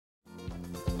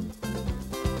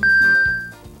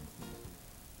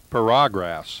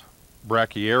Paragrass,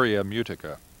 Brachiaria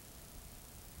mutica.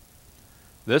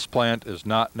 This plant is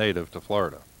not native to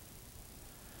Florida.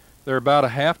 There are about a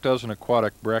half dozen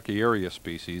aquatic Brachiaria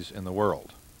species in the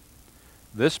world.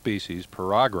 This species,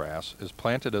 paragrass, is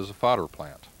planted as a fodder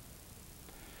plant.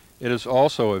 It is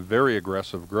also a very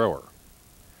aggressive grower.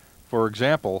 For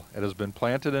example, it has been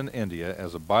planted in India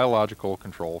as a biological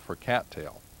control for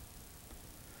cattail.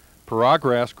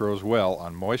 Paragrass grows well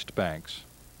on moist banks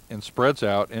and spreads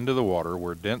out into the water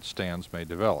where dense stands may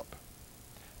develop.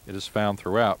 It is found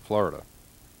throughout Florida.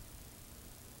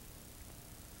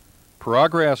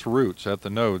 Paragrass roots at the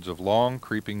nodes of long,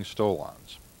 creeping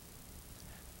stolons.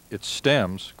 Its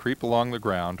stems creep along the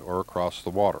ground or across the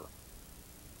water.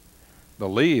 The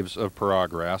leaves of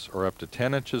paragrass are up to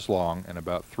 10 inches long and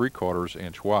about 3/4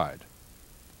 inch wide.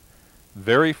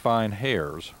 Very fine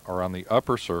hairs are on the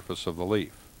upper surface of the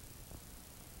leaf.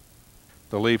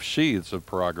 The leaf sheaths of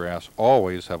paragrass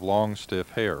always have long,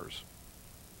 stiff hairs.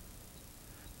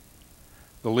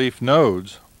 The leaf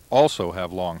nodes also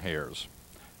have long hairs,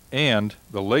 and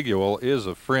the ligule is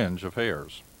a fringe of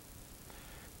hairs.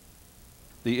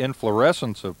 The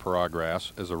inflorescence of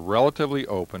paragrass is a relatively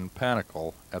open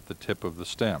panicle at the tip of the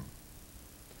stem.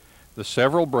 The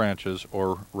several branches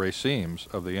or racemes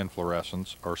of the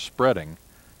inflorescence are spreading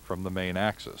from the main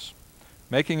axis,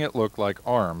 making it look like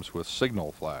arms with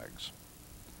signal flags.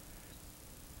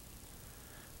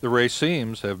 The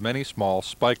racemes have many small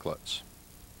spikelets,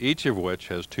 each of which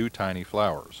has 2 tiny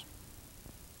flowers.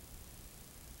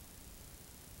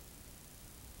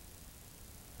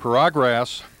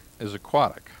 Paragrass is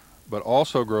aquatic, but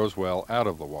also grows well out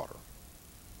of the water.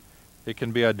 It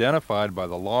can be identified by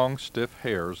the long, stiff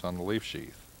hairs on the leaf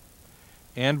sheath,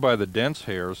 and by the dense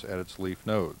hairs at its leaf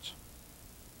nodes.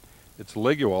 Its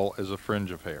ligule is a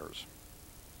fringe of hairs.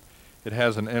 It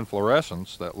has an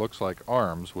inflorescence that looks like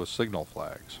arms with signal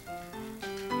flags.